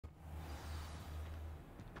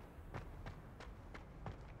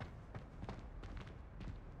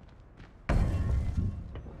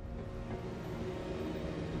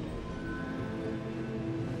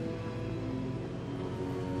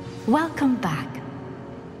Welcome back.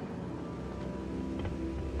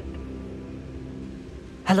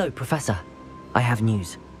 Hello, Professor. I have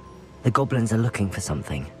news. The goblins are looking for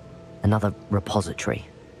something. Another repository.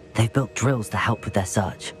 They've built drills to help with their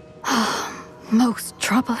search. Most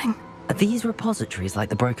troubling. Are these repositories like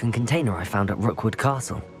the broken container I found at Rookwood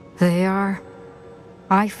Castle? They are.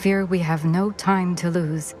 I fear we have no time to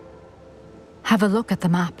lose. Have a look at the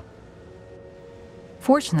map.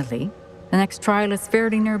 Fortunately, the next trial is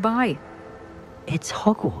fairly nearby. It's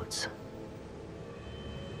Hogwarts.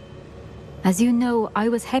 As you know, I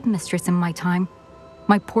was headmistress in my time.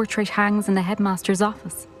 My portrait hangs in the headmaster's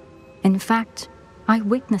office. In fact, I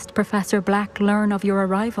witnessed Professor Black learn of your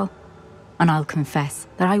arrival. And I'll confess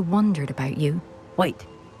that I wondered about you. Wait,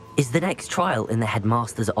 is the next trial in the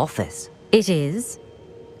headmaster's office? It is.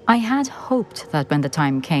 I had hoped that when the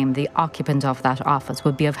time came, the occupant of that office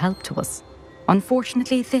would be of help to us.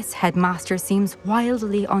 Unfortunately, this headmaster seems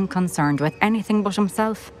wildly unconcerned with anything but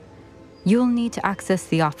himself. You'll need to access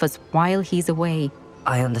the office while he's away.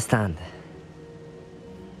 I understand.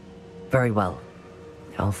 Very well.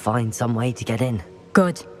 I'll find some way to get in.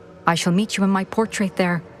 Good. I shall meet you in my portrait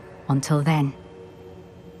there. Until then.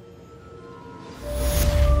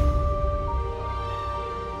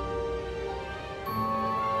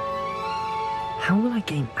 How will I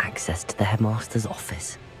gain access to the headmaster's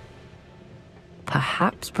office?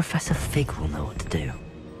 Perhaps Professor Fig will know what to do.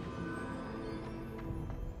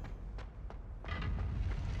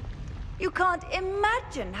 You can't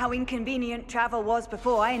imagine how inconvenient travel was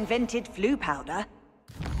before I invented flu powder.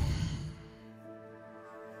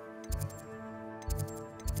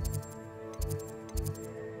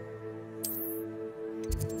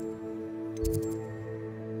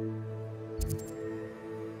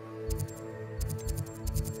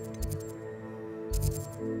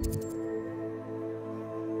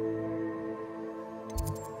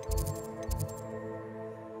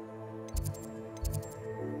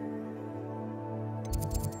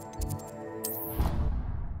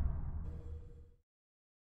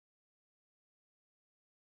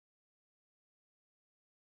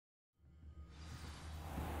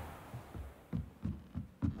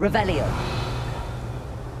 Revelio.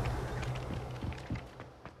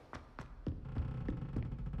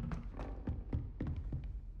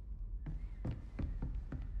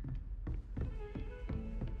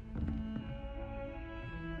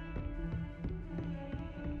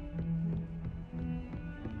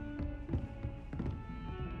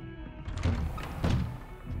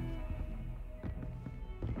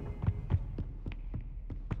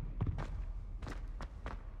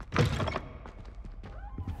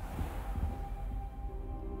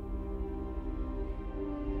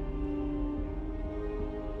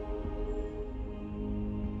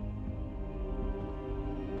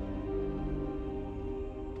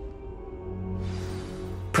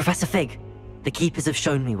 Professor Fig, the Keepers have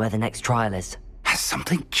shown me where the next trial is. Has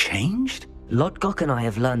something changed? Lodgok and I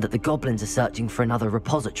have learned that the goblins are searching for another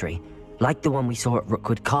repository, like the one we saw at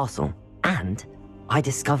Rookwood Castle. And I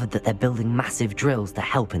discovered that they're building massive drills to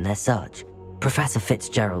help in their search. Professor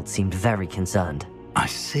Fitzgerald seemed very concerned. I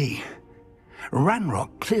see. Ranrock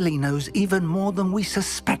clearly knows even more than we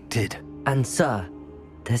suspected. And sir,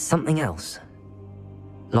 there's something else.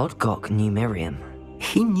 Lodgok knew Miriam.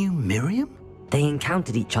 He knew Miriam? They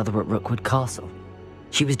encountered each other at Rookwood Castle.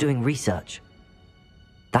 She was doing research.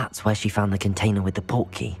 That's where she found the container with the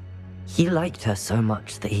portkey. He liked her so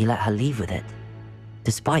much that he let her leave with it,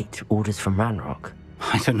 despite orders from Ranrock.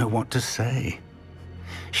 I don't know what to say.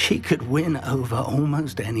 She could win over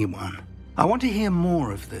almost anyone. I want to hear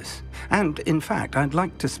more of this. And, in fact, I'd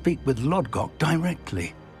like to speak with Lodgok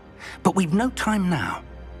directly. But we've no time now.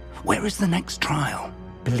 Where is the next trial?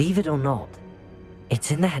 Believe it or not, it's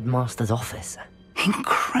in the headmaster's office.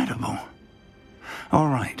 Incredible. All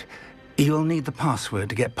right. You'll need the password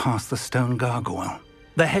to get past the stone gargoyle.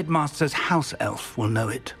 The headmaster's house elf will know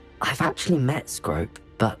it. I've actually met Scrope,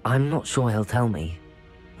 but I'm not sure he'll tell me.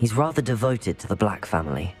 He's rather devoted to the Black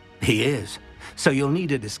family. He is. So you'll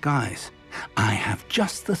need a disguise. I have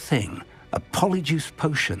just the thing. A polyjuice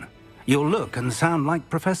potion. You'll look and sound like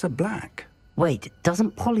Professor Black. Wait,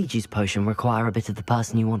 doesn't Polyjuice Potion require a bit of the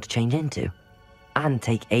person you want to change into? And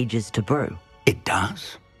take ages to brew? It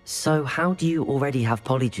does. So how do you already have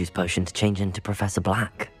Polyjuice Potion to change into Professor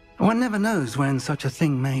Black? One never knows when such a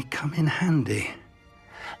thing may come in handy.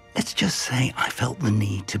 Let's just say I felt the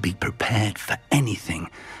need to be prepared for anything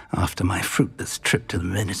after my fruitless trip to the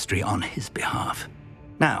Ministry on his behalf.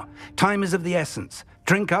 Now, time is of the essence.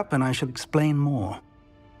 Drink up and I shall explain more.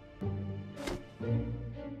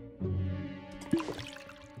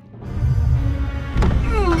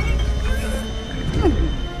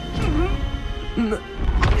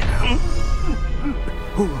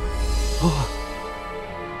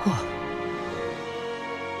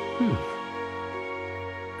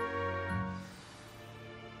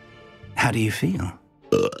 How do you feel?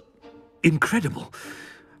 Incredible.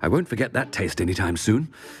 I won't forget that taste anytime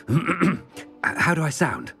soon. How do I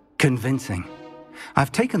sound? Convincing.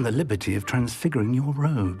 I've taken the liberty of transfiguring your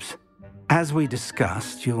robes. As we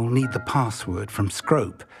discussed, you'll need the password from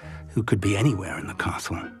Scrope, who could be anywhere in the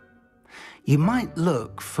castle. You might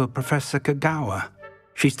look for Professor Kagawa.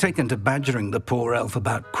 She's taken to badgering the poor elf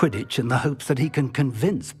about Quidditch in the hopes that he can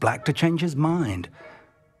convince Black to change his mind.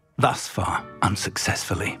 Thus far,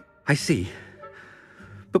 unsuccessfully. I see.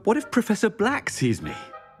 But what if Professor Black sees me?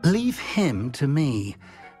 Leave him to me.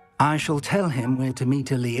 I shall tell him where to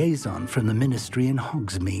meet a liaison from the Ministry in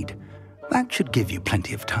Hogsmeade. That should give you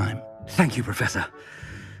plenty of time. Thank you, Professor.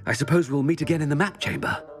 I suppose we'll meet again in the map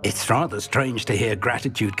chamber. It's rather strange to hear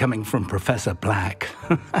gratitude coming from Professor Black.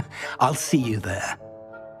 I'll see you there.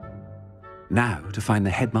 Now to find the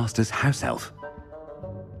headmaster's house elf.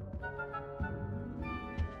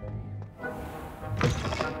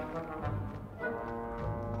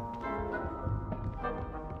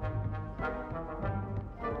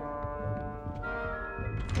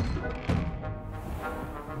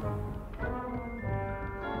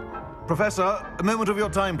 Professor, a moment of your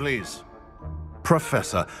time, please.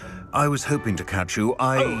 Professor, I was hoping to catch you.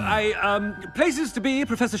 Places to be,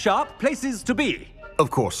 Professor Sharp, places to be.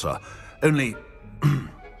 Of course, sir. Only,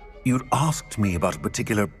 you'd asked me about a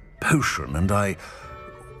particular potion, and I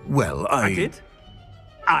did?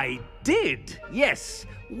 I did, yes.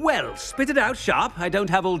 Well, spit it out, Sharp. I don't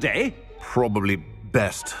have all day. Probably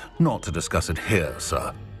best not to discuss it here,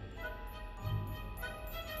 sir.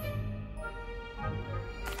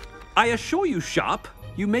 I assure you, Sharp,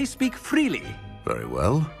 you may speak freely. Very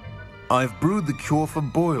well. I've brewed the cure for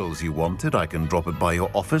boils you wanted. I can drop it by your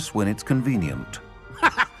office when it's convenient.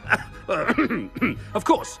 Of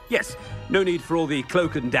course, yes. No need for all the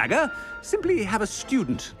cloak and dagger. Simply have a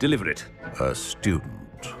student deliver it. A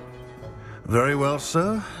student. Very well,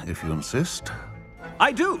 sir, if you insist.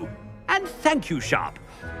 I do. And thank you, Sharp.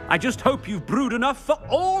 I just hope you've brewed enough for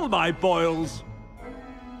all my boils.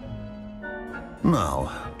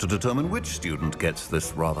 Now, to determine which student gets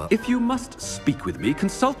this rather... If you must speak with me,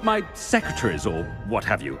 consult my secretaries or what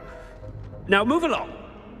have you. Now move along.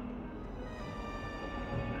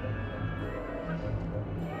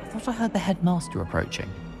 I thought I heard the headmaster approaching.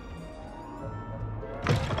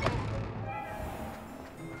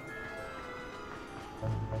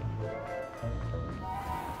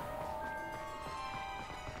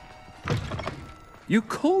 You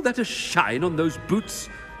call that a shine on those boots?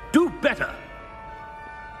 Do better!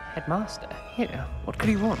 Headmaster? Here, what could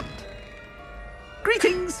he want?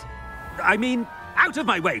 Greetings! I mean, out of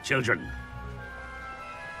my way, children!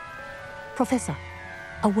 Professor,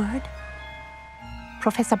 a word?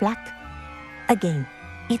 Professor Black? Again,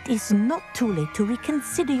 it is not too late to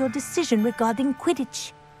reconsider your decision regarding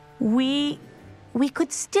Quidditch. We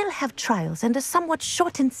could still have trials and a somewhat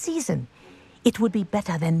shortened season. It would be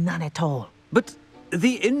better than none at all. But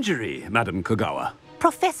the injury, Madam Kagawa.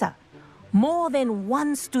 Professor, more than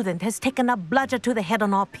one student has taken a bludger to the head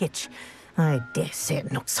on our pitch. I dare say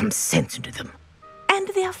it knocked some sense into them. And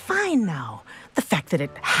they're fine now. The fact that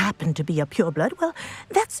it happened to be a pureblood, well,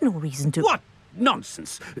 that's no reason to... What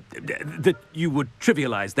nonsense! That you would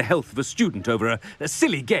trivialize the health of a student over a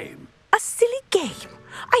silly game. A silly game?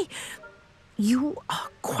 You are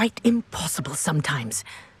quite impossible sometimes.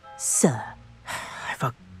 Sir, I've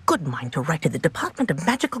a good mind to write to the Department of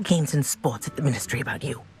Magical Games and Sports at the Ministry about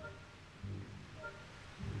you.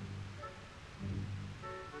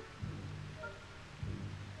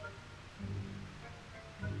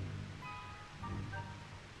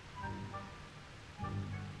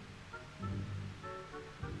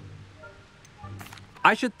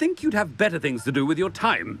 I should think you'd have better things to do with your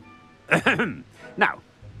time. Now,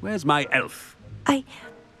 where's my elf?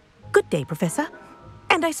 Good day, Professor.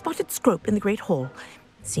 And I spotted Scrope in the Great Hall.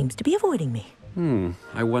 Seems to be avoiding me.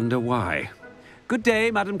 I wonder why. Good day,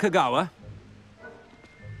 Madam Kagawa.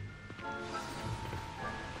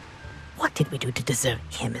 What did we do to deserve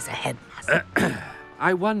him as a headmaster?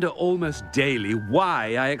 I wonder almost daily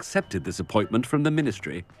why I accepted this appointment from the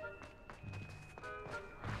Ministry.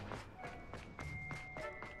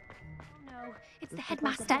 It's the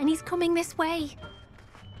headmaster, and he's coming this way.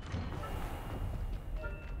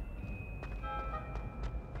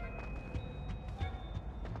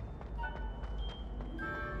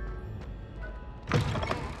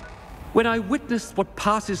 When I witnessed what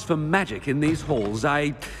passes for magic in these halls,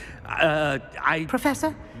 I...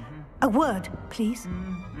 Professor, a word, please.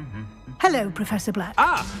 Hello, Professor Black.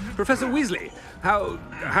 Ah, Professor Weasley.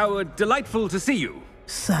 How delightful to see you.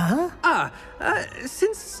 Sir?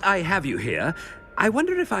 Since I have you here, I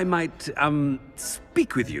wonder if I might,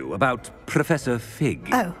 speak with you about Professor Fig.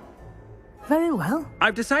 Oh, very well.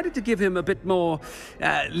 I've decided to give him a bit more,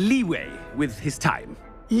 leeway with his time.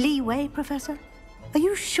 Leeway, Professor? Are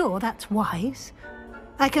you sure that's wise?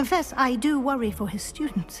 I confess I do worry for his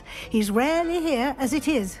students. He's rarely here as it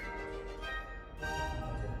is.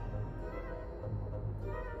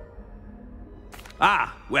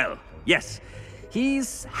 Ah, well, yes.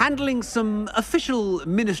 He's handling some official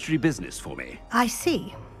ministry business for me. I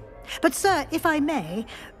see. But, sir, if I may,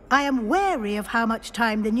 I am wary of how much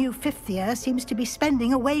time the new fifth year seems to be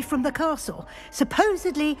spending away from the castle,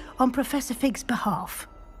 supposedly on Professor Fig's behalf.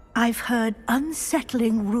 I've heard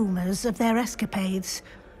unsettling rumors of their escapades.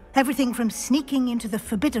 Everything from sneaking into the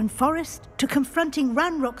Forbidden Forest to confronting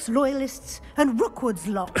Ranrock's loyalists and Rookwood's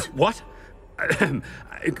lot. What?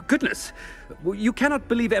 Goodness. You cannot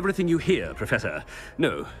believe everything you hear, Professor.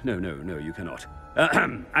 No, you cannot.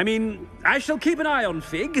 I mean, I shall keep an eye on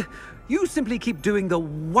Fig. You simply keep doing the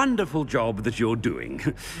wonderful job that you're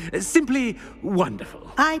doing. Simply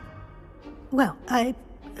wonderful.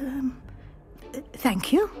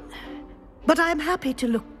 Thank you. But I'm happy to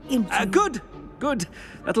look into... Good.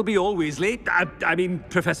 That'll be all, Weasley. I mean,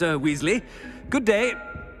 Professor Weasley. Good day.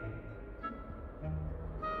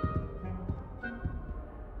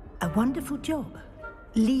 A wonderful job.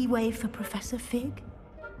 Leeway for Professor Fig?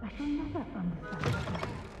 I shall never understand.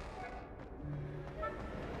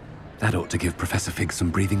 That ought to give Professor Fig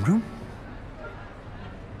some breathing room.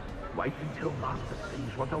 Wait until Master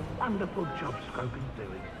sees what a wonderful job Scrope is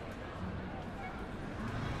doing.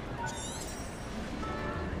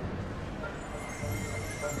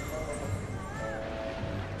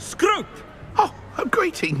 Scrope! Oh,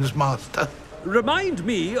 greetings, Master. Remind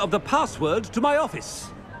me of the password to my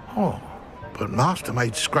office. Oh, but Master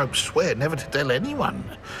made Scrope swear never to tell anyone,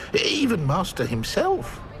 even Master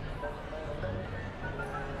himself.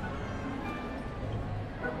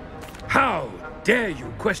 How dare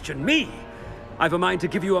you question me? I've a mind to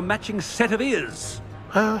give you a matching set of ears.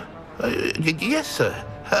 Yes, sir.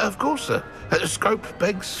 Of course, sir. Scrope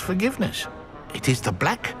begs forgiveness. It is the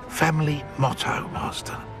Black family motto,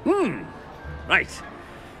 Master. Right.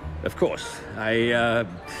 Of course.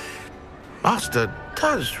 Master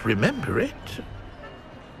does remember it.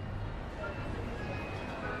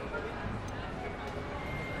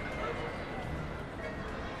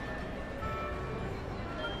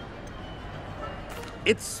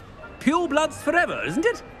 It's pure bloods forever, isn't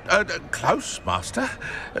it? Close, Master.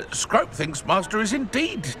 Scrope thinks Master is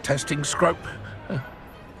indeed testing Scrope.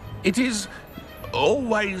 It is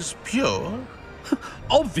always pure.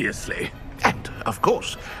 Obviously. And, of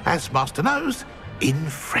course, as Master knows, in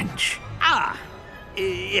French.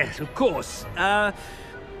 Yes, of course.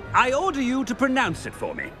 I order you to pronounce it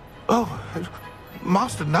for me. Oh,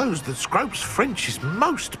 Master knows that Scrope's French is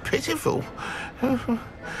most pitiful.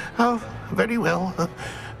 Oh, very well.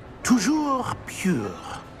 Toujours pure.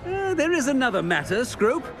 There is another matter,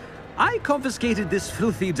 Scrope. I confiscated this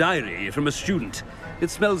filthy diary from a student. It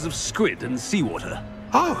smells of squid and seawater.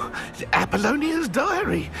 Oh, Apollonia's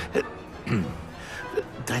diary.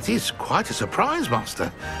 That is quite a surprise,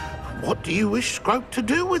 Master. What do you wish Scrope to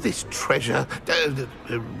do with this treasure?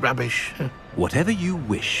 Rubbish. Whatever you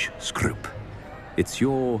wish, Scrope. It's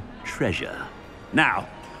your treasure. Now,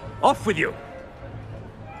 off with you.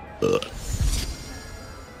 The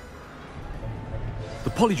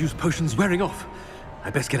polyjuice potion's wearing off. I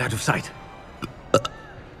best get out of sight.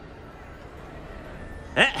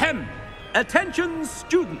 Ahem! Attention,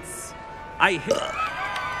 students!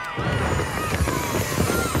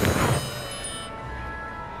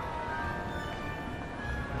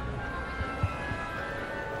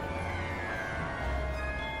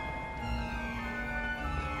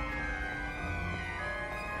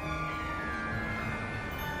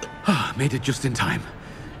 Made it just in time.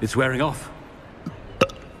 It's wearing off.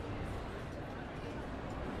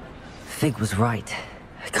 Fig was right.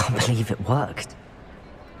 I can't believe it worked.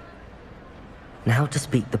 Now to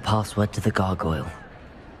speak the password to the gargoyle.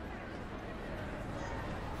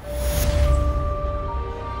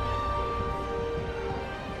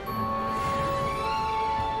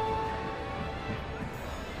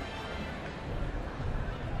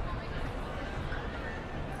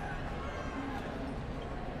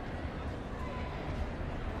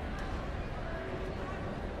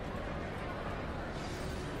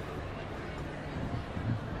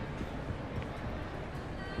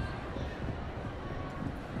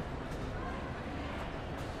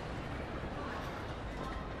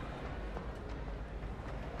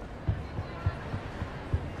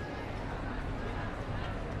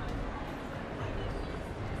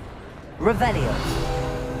 Revelio.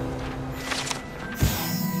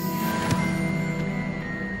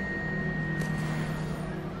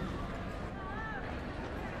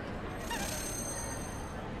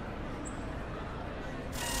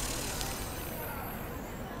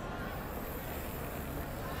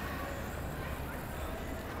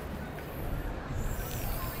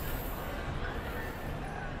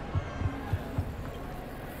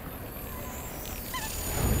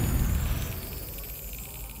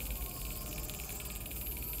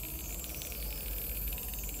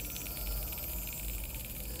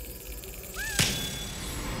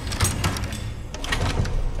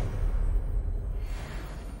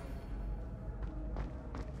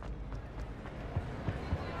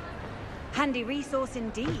 Handy resource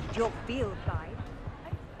indeed, your field guide.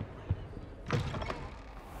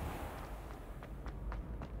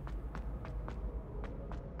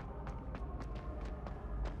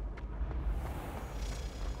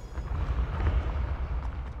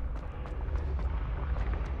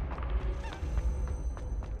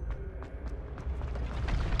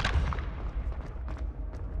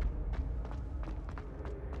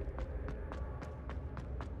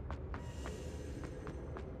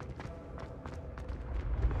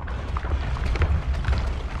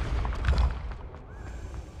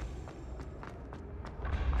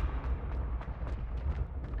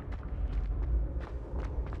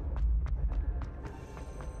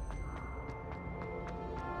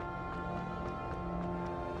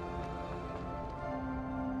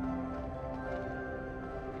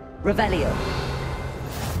 Revelio.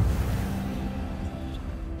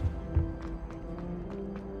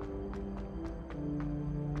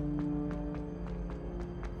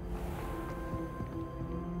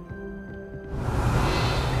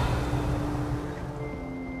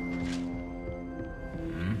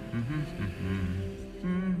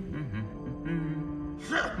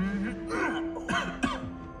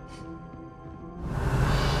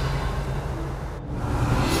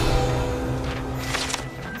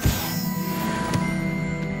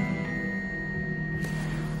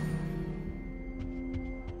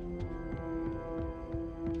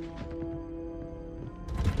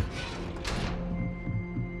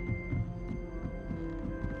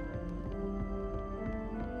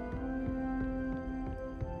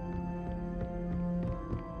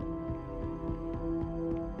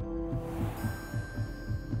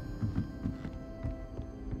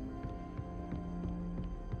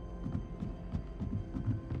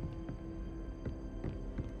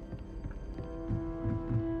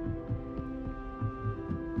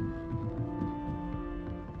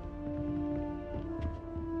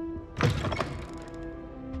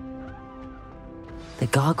 The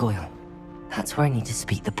gargoyle. That's where I need to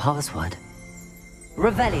speak the password.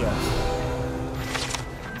 Revelio.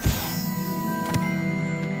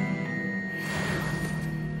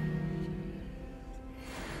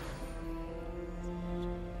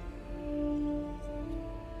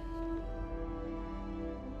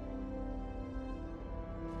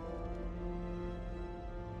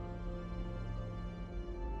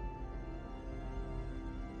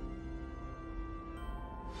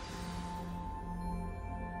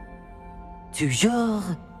 Toujours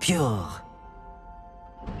pure.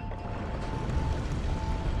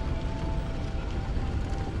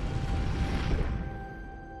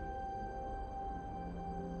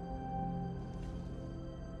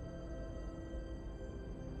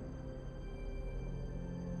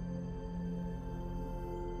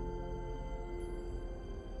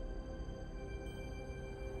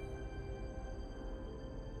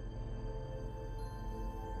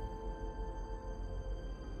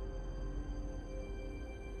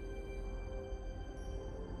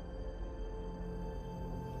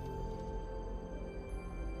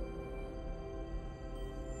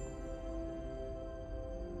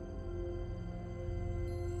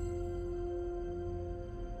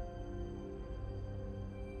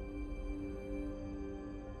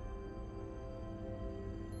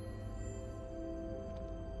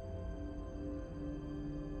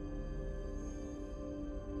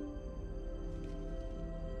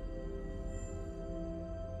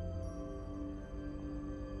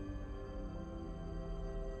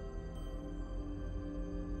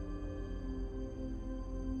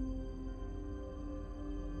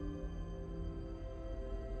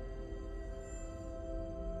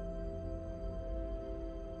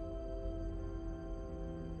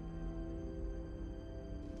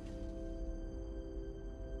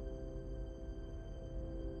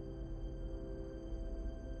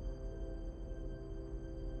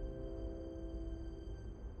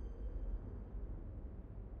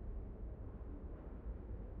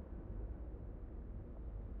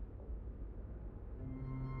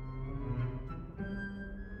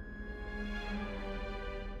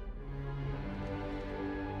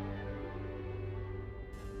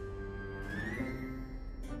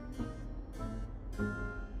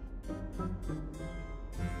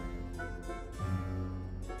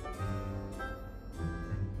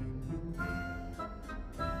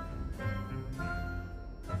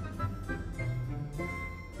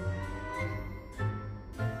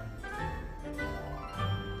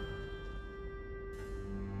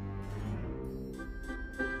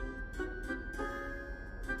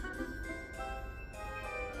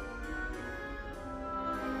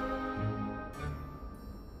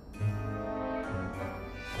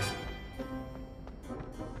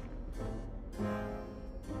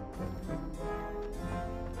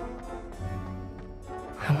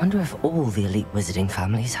 wonder if all the elite wizarding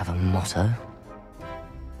families have a motto.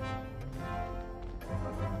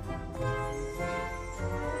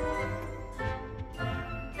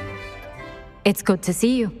 It's good to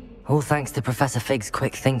see you. All thanks to Professor Fig's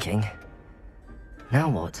quick thinking. Now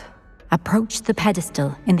what? Approach the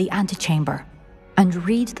pedestal in the antechamber and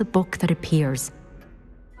read the book that appears.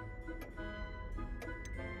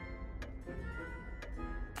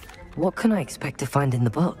 What can I expect to find in the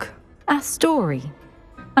book? A story.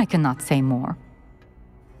 I cannot say more.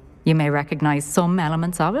 You may recognize some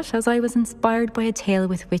elements of it, as I was inspired by a tale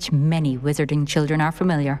with which many wizarding children are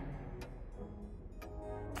familiar.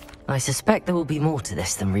 I suspect there will be more to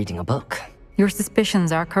this than reading a book. Your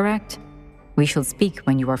suspicions are correct. We shall speak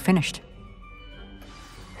when you are finished.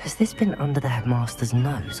 Has this been under the headmaster's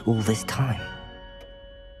nose all this time?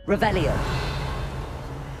 Revelio.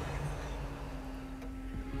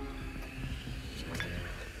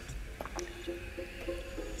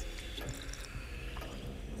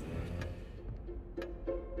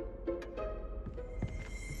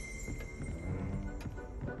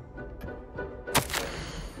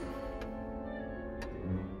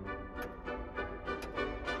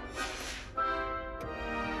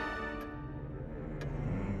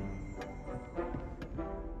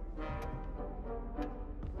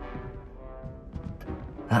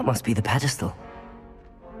 That must be the pedestal.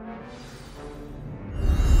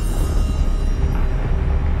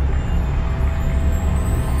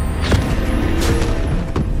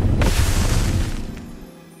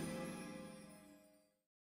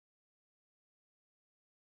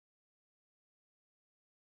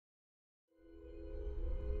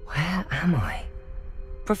 Where am I?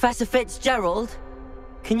 Professor Fitzgerald?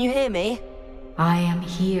 Can you hear me? I am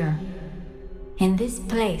here. In this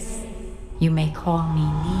place. You may call me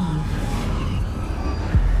Neve.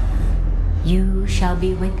 You shall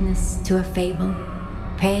be witness to a fable.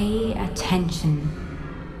 Pay attention.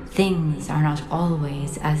 Things are not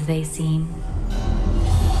always as they seem.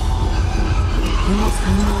 You must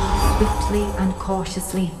move swiftly and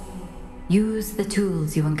cautiously. Use the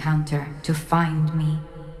tools you encounter to find me.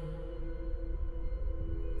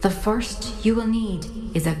 The first you will need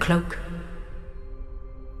is a cloak.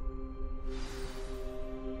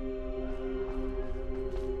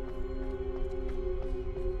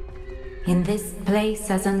 In this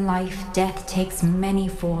place, as in life, death takes many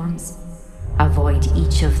forms. Avoid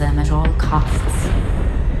each of them at all costs.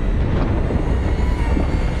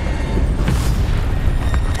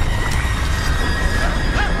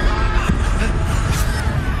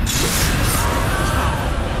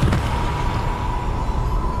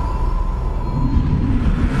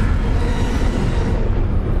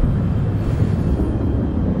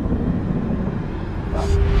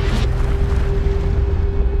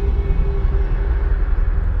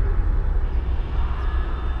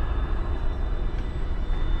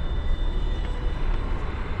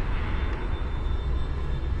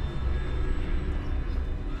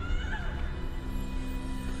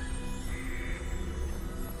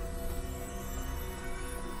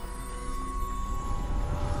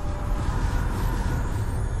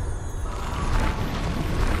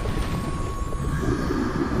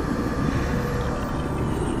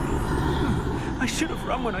 I should have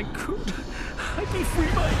run when I could. I'd be free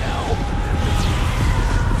by now.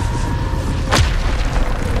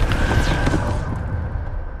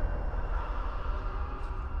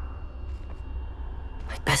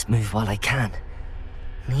 I'd best move while I can.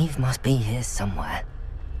 Neve must be here somewhere.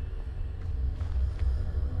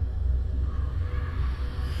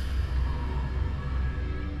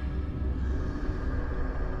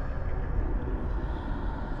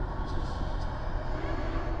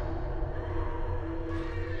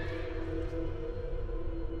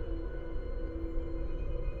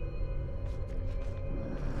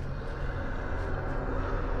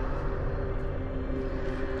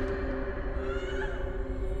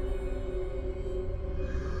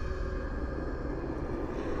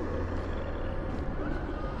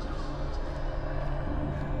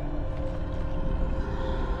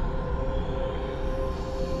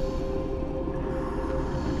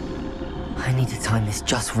 I need to time this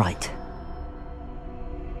just right.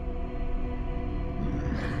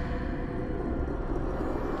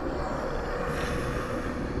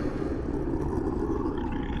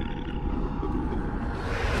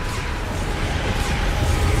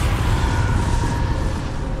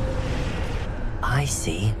 I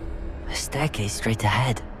see. A staircase straight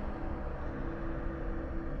ahead.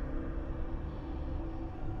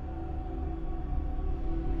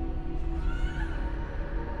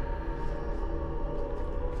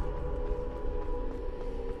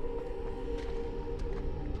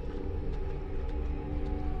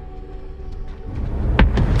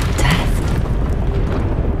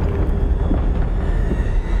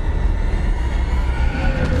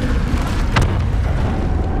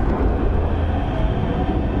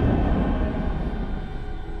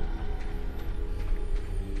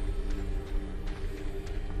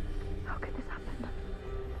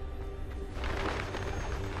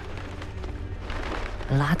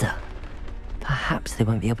 A ladder. Perhaps they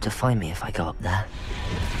won't be able to find me if I go up there.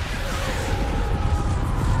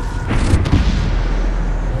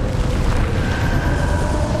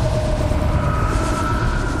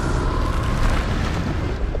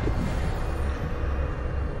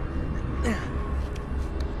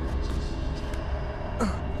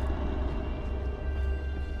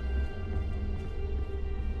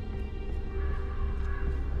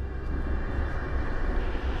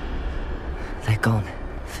 They're gone.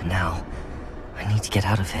 For now. I need to get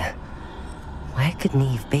out of here. Where could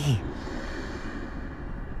Neve be?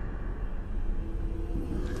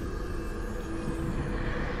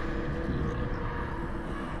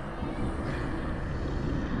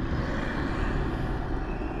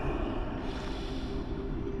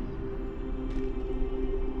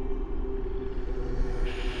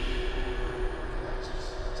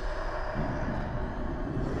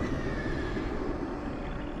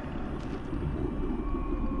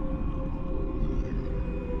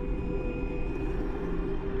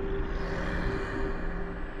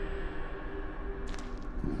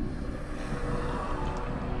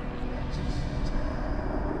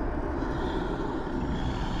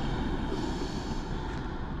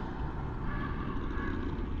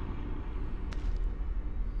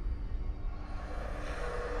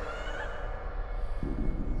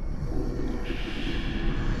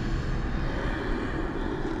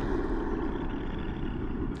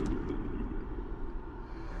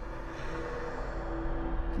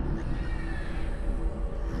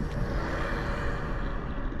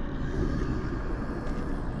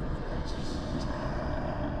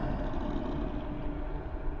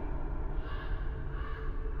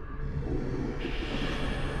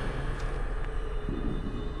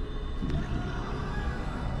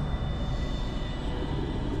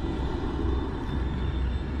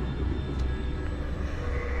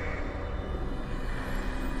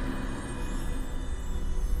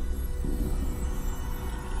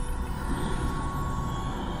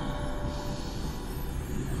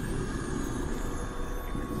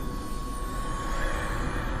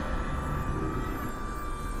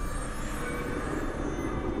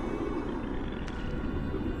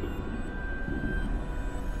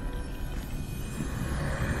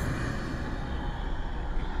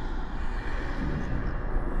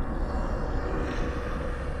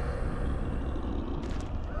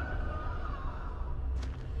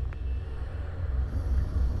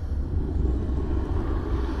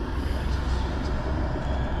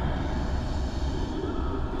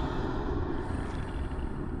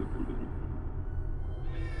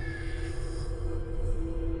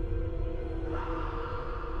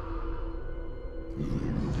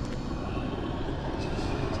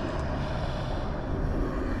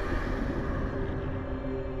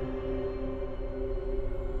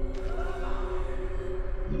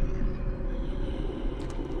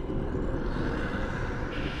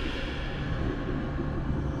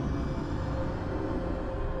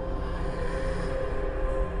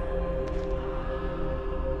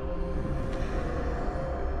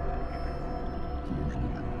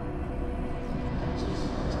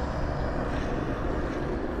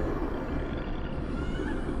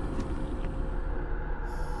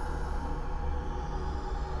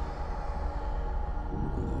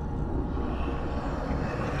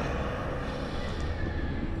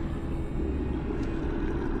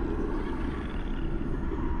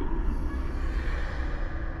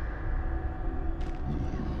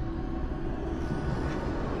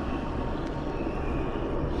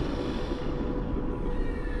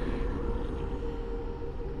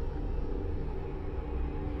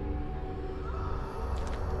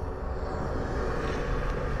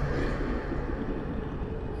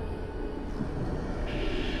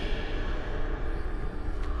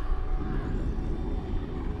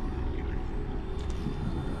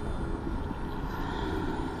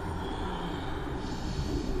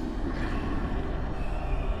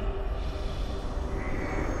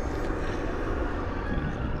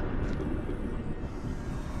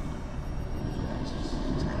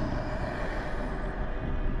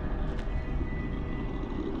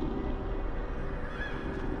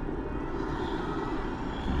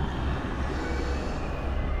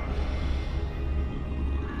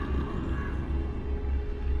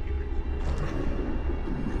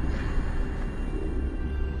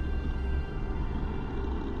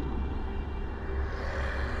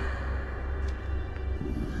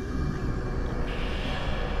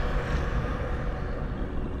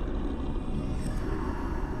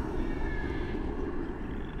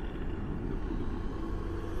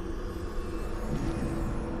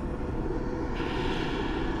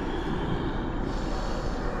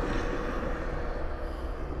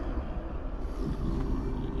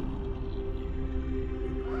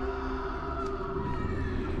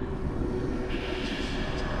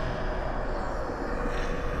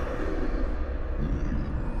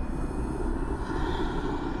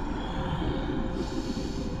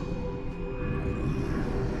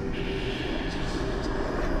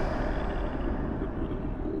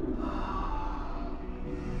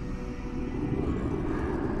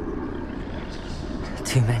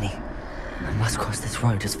 Too many. I must cross this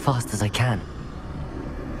road as fast as I can.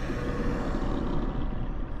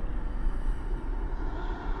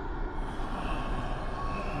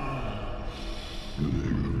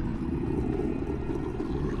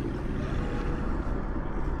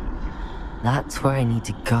 That's where I need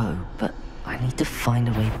to go, but I need to find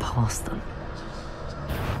a way past them.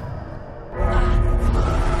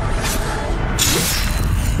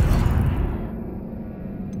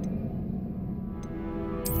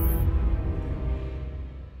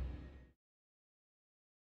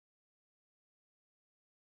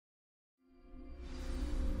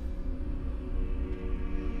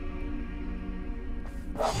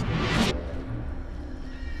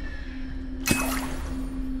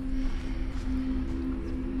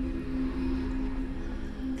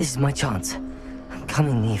 This is my chance. Come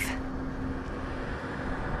in, Neve.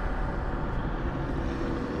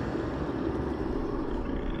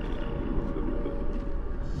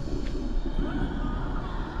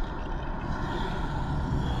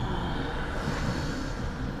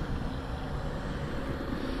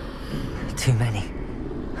 Too many.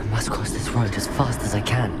 I must cross this road as fast as I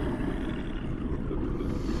can.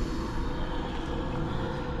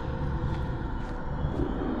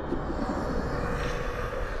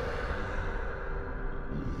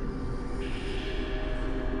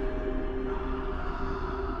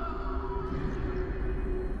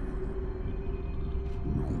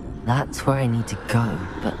 That's where I need to go,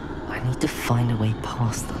 but I need to find a way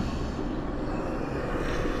past them.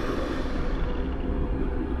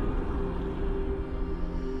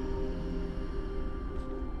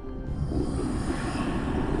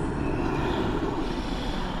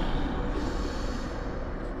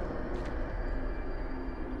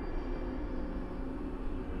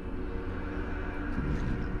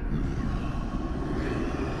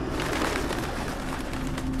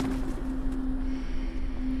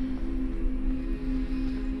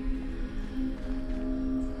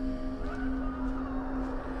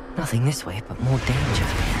 Nothing this way, but more danger.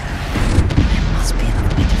 There must be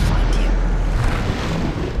another way to find you.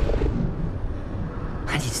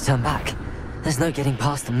 I need to turn back. There's no getting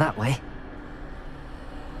past them that way.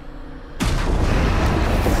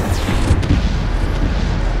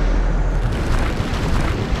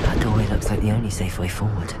 That doorway looks like the only safe way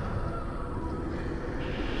forward.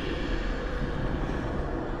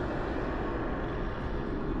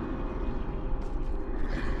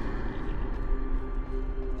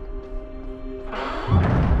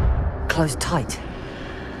 Closed tight.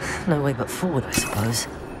 No way but forward, I suppose.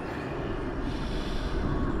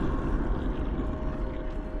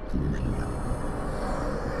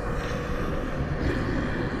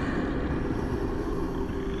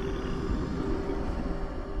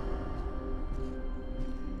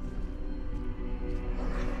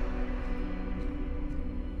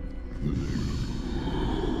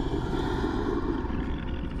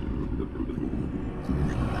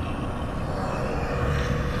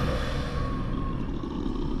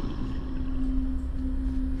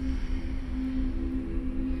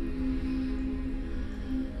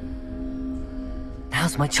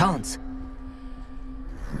 Now's my chance.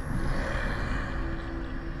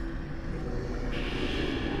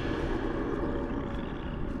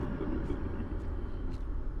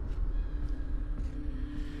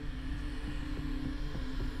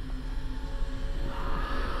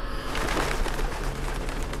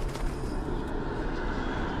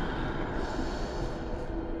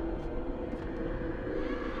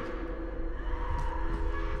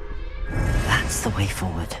 That's the way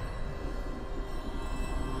forward.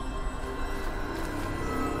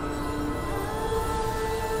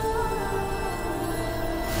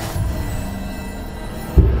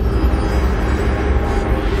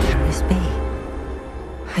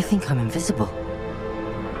 I think I'm invisible.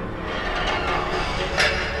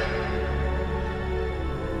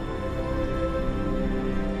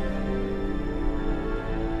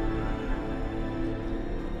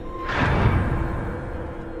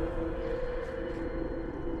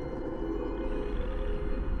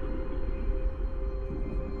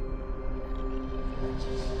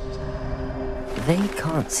 They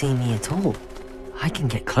can't see me at all. I can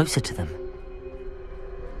get closer to them.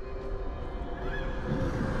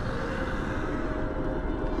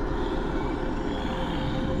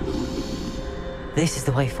 This is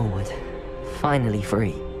the way forward. Finally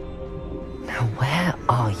free. Now where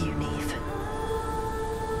are you, Neve?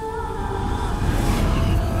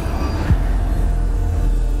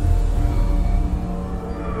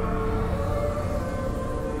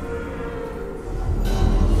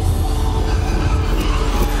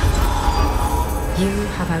 You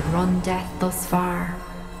have outrun death thus far,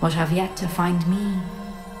 but have yet to find me.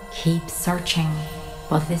 Keep searching,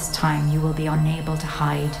 but this time you will be unable to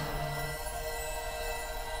hide.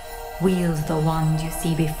 Wield the wand you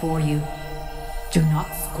see before you. Do not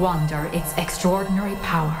squander its extraordinary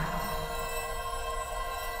power.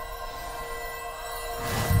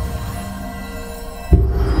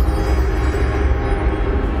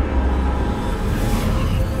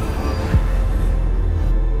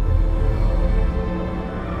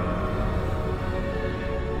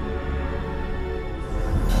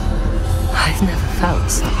 I've never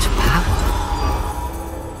felt such power.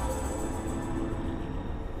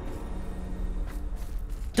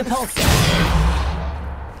 Depulsor!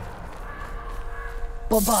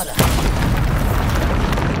 Bombarda!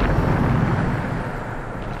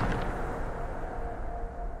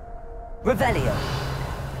 Revelio!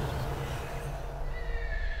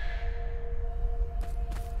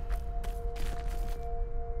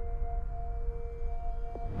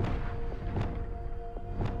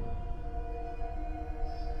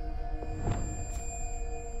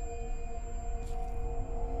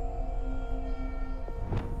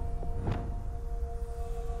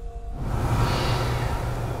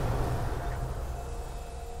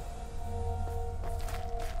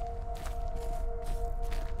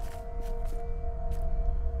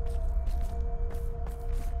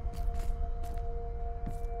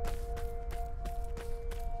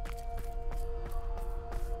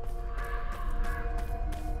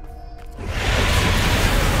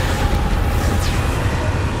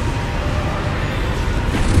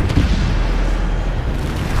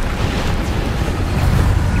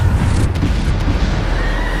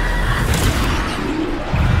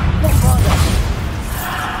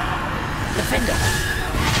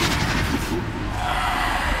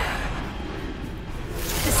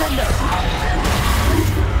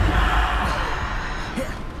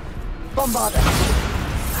 Bombarda!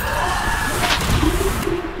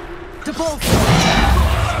 Depulsor!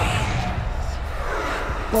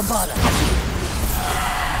 Bombarda!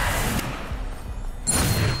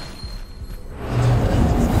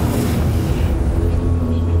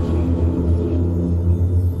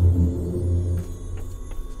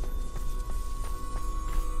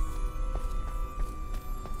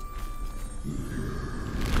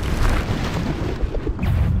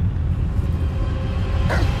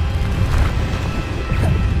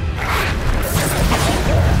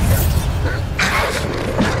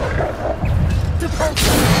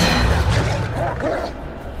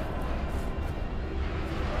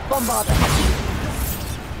 Bombarda!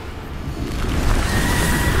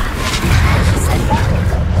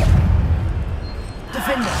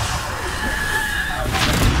 Defender!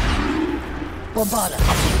 Bombarda!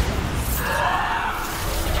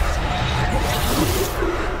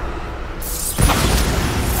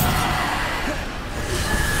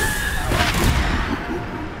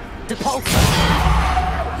 Depulsor!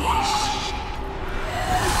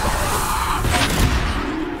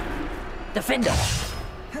 Defender!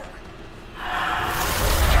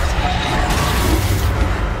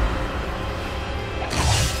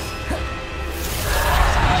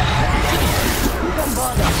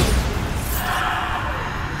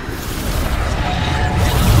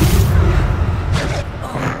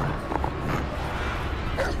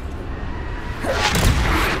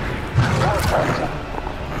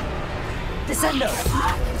 Descendo!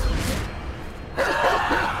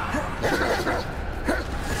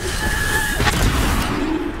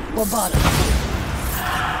 Bombarda!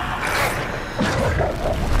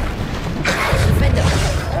 Defender!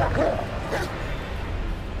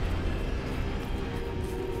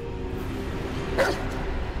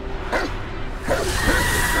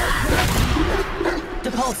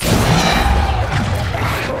 Depulsor!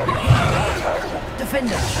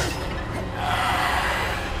 Defender!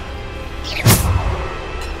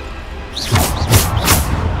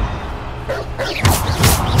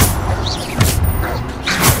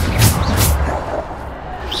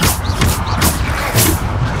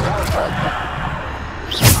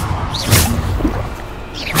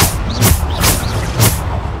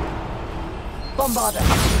 Bombarda!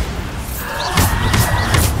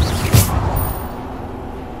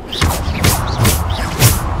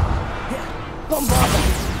 Bombarda!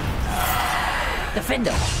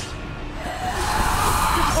 Defender!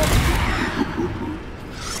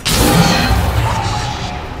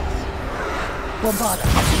 Bombarda!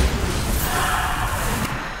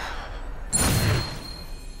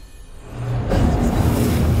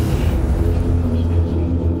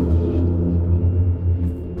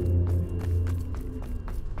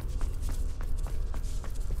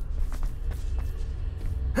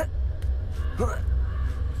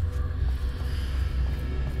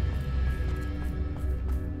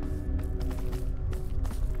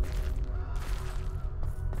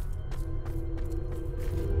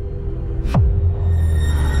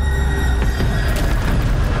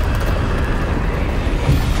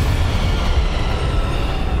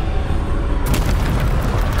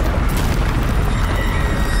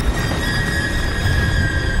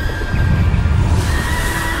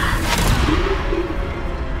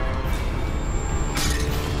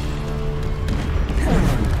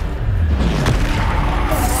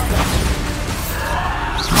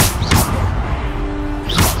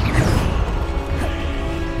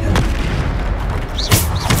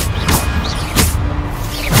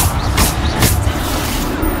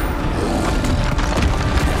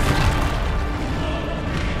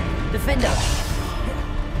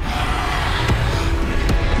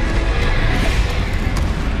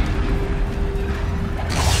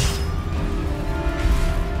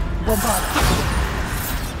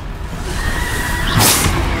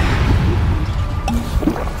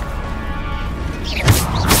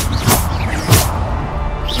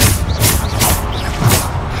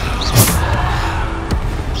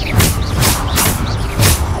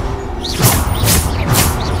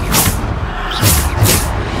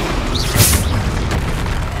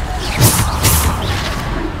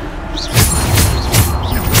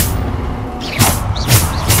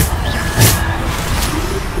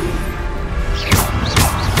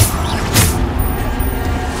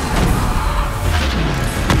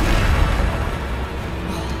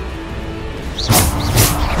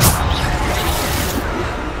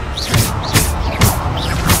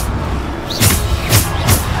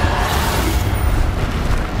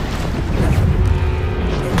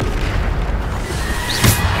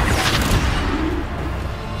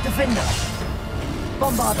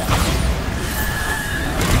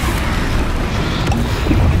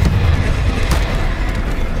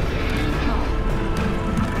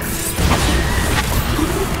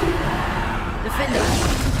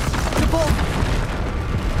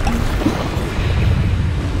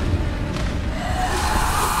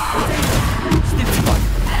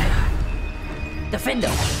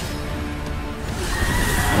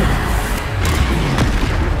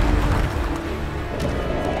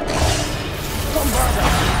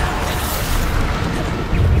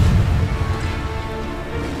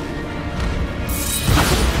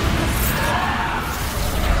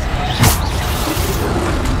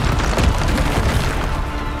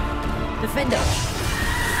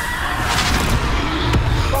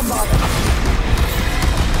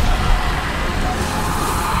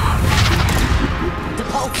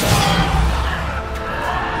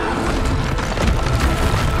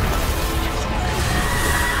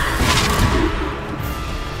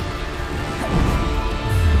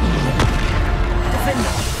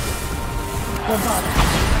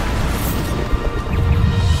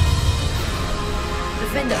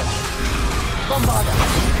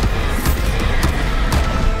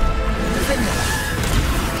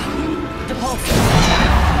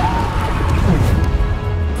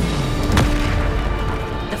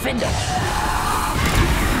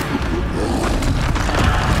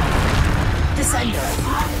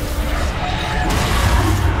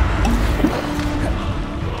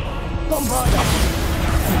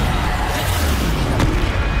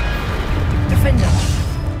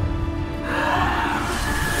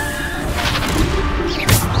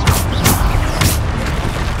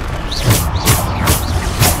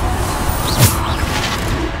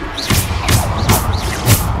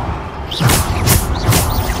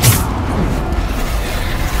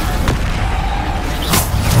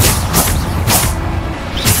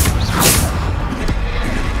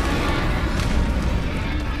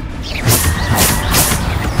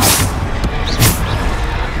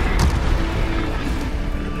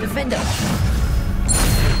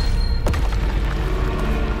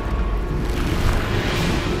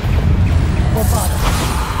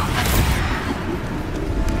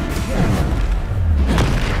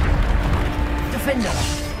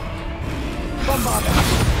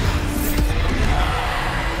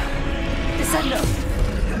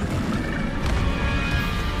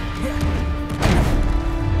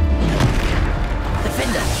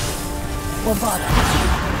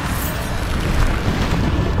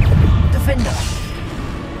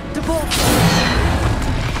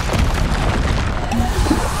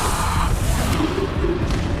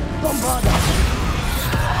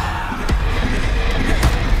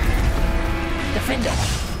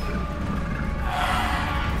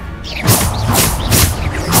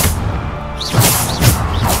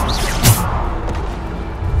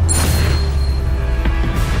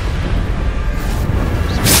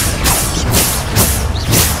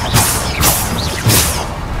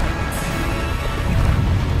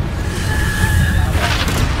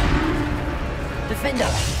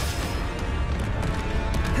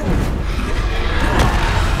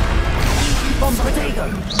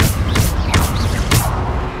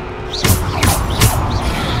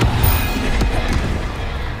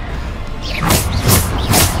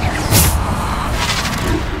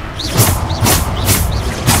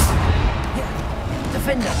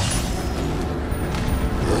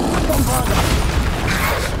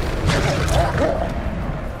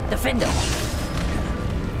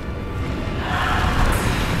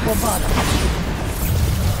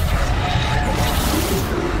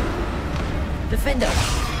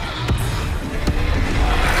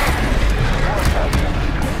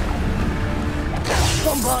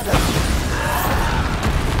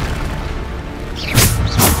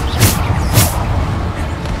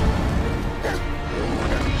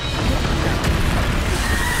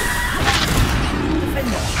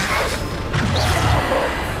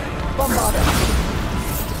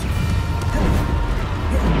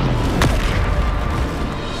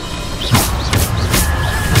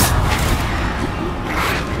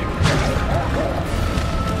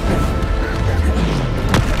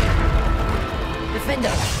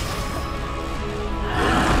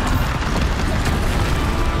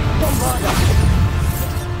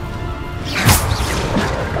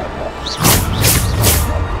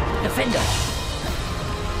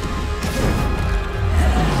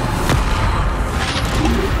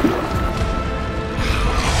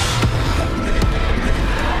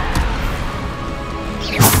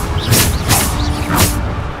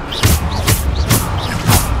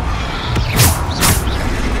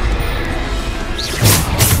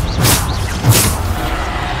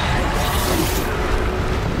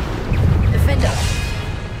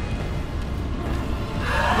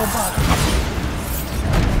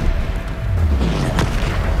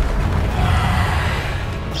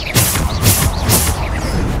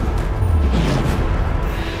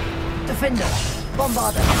 Defender,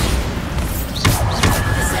 Bombarder.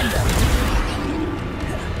 Descender.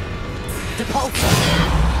 Depulsor.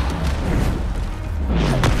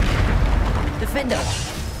 Defender.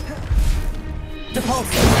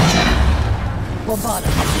 Depulsor.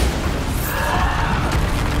 Bombarder.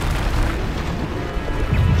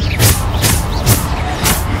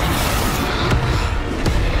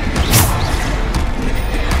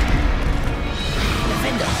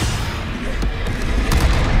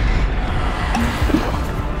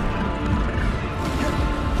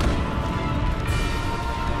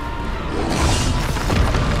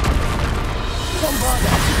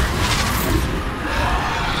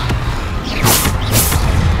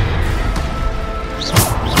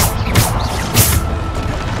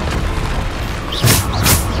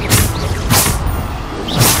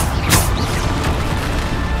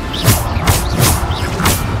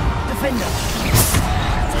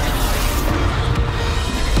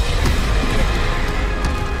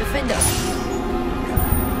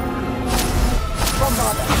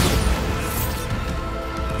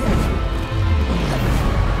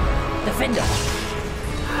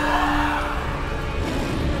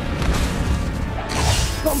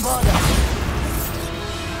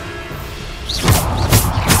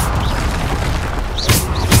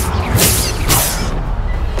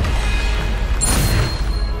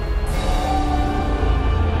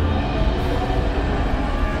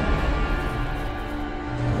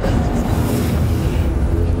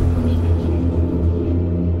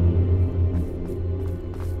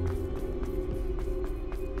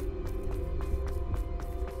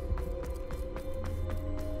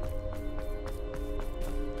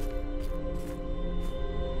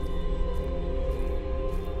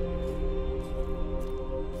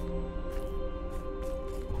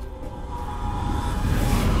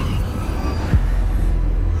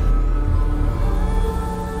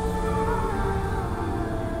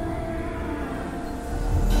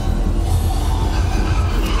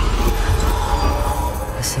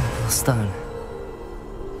 Stone.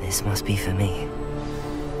 This must be for me.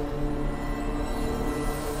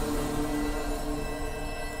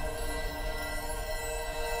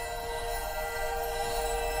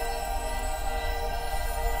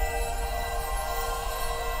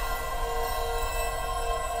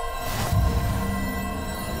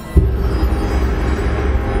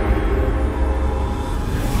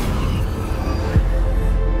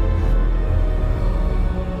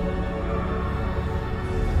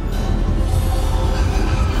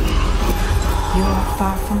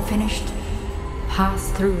 Far from finished. Pass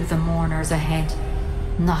through the mourners ahead.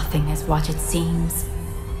 Nothing is what it seems.